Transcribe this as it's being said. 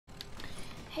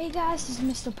Hey guys, this is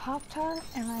Mr. Pop-Tart,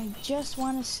 and I just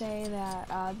want to say that,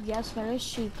 yes, there is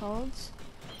cheat codes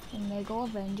in Lego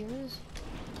Avengers,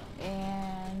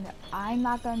 and I'm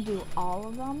not going to do all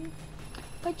of them,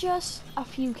 but just a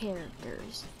few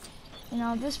characters. In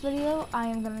this video, I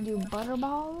am going to do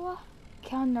ButterBall,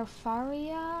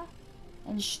 Nerfaria,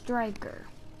 and Striker.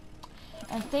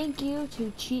 And thank you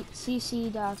to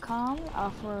cheatcc.com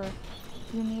for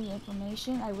giving me the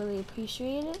information. I really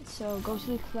appreciate it. So go to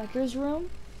the collector's room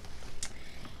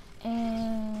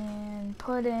and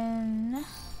put in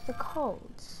the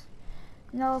codes.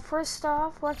 Now, first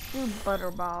off, let's do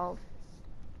ButterBall.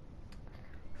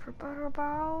 For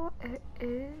ButterBall, it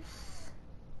is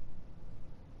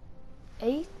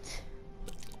 8.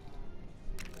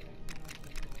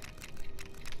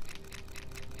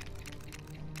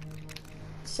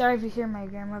 Sorry if you hear my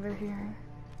grandmother here.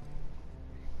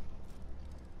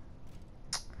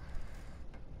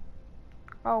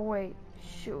 Oh wait,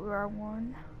 shoot, wrong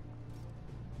one.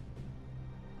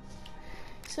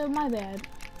 So my bad.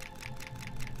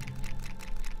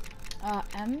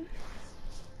 M.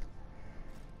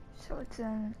 So it's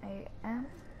an A-M.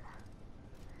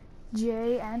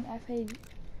 J N F A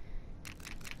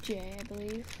J, I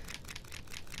believe.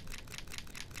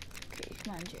 Okay,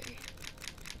 come on, J.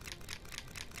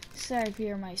 Sorry if you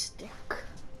hear my stick.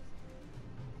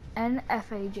 N F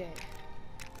A J.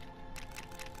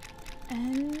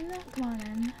 N, come on,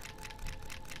 N.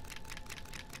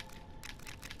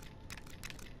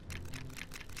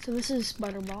 So this is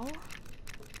ButterBall.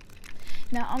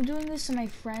 Now I'm doing this in my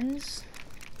friend's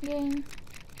game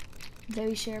that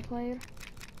we share played,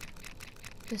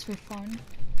 just for fun.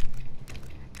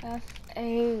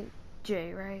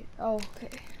 F-A-J, right? Oh, okay.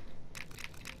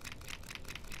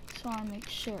 So I want to make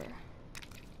sure.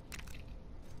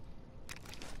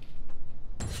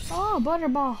 Oh,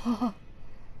 ButterBall!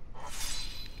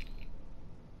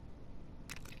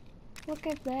 Look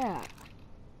at that.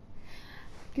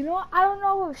 You know what? I don't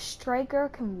know if Striker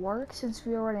can work since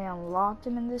we already unlocked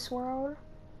him in this world.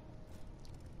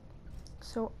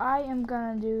 So I am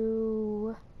gonna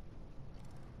do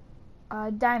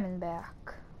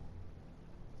Diamondback.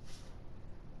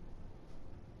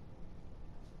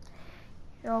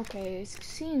 Okay, it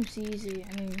seems easy.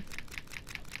 I mean,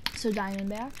 so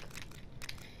Diamondback.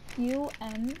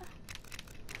 U-N-E-C.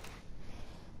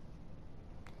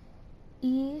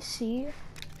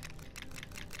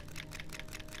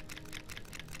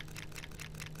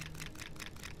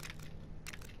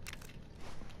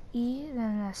 E,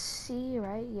 then a C,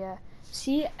 right? Yeah.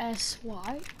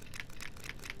 C-S-Y.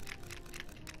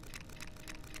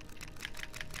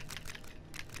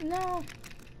 No.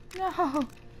 No.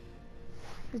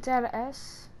 Is that an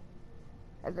S?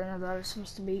 I don't know, that was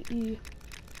supposed to be E.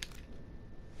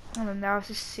 And then that was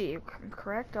a C,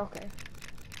 correct? Okay.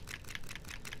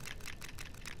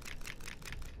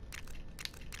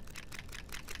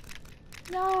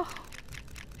 No.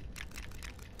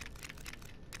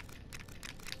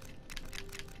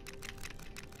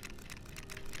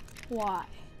 Why?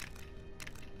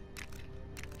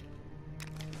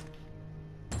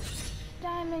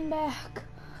 Diamondback.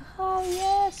 Oh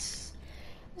yes.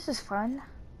 This is fun.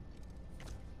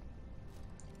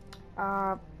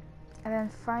 And then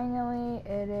finally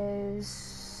it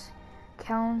is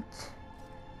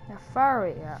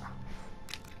Nerfaria.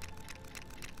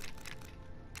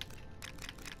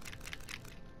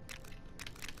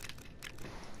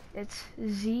 It's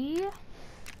Z-N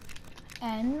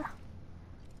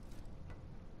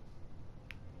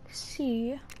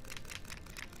C-K-2-S.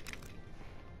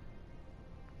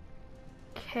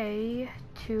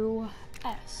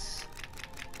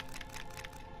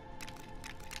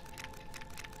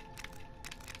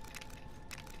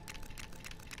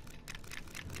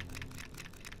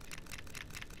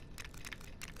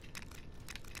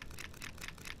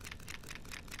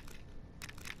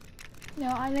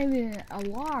 Now, I maybe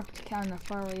unlocked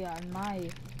Nerfaria in my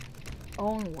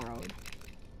own world.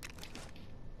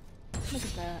 Look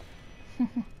at that.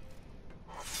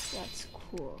 That's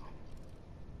cool.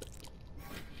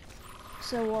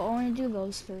 So we'll only do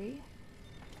those 3.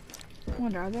 I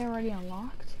wonder, are they already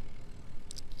unlocked?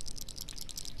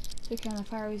 The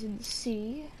Nerfaria is in the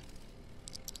C.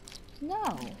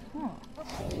 No. Huh.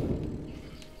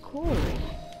 Cool.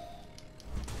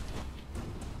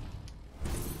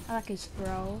 I like his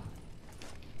throw.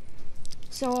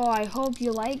 So I hope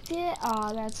you liked it.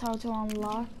 That's how to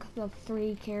unlock the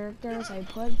 3 characters I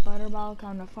put: ButterBall,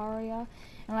 Nerfaria,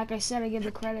 and like I said, I give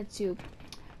the credit to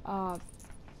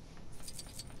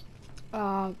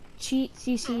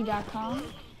cheatcc.com,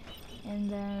 and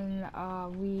then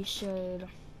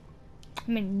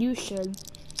you should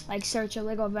like search a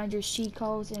Lego Avengers cheat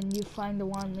codes and you find the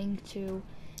one link to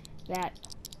that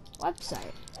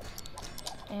website.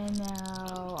 And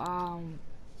now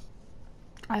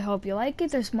I hope you like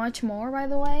it. There's much more, by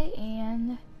the way,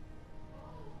 and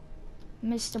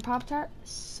Mr. Pop-Tart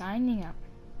signing out.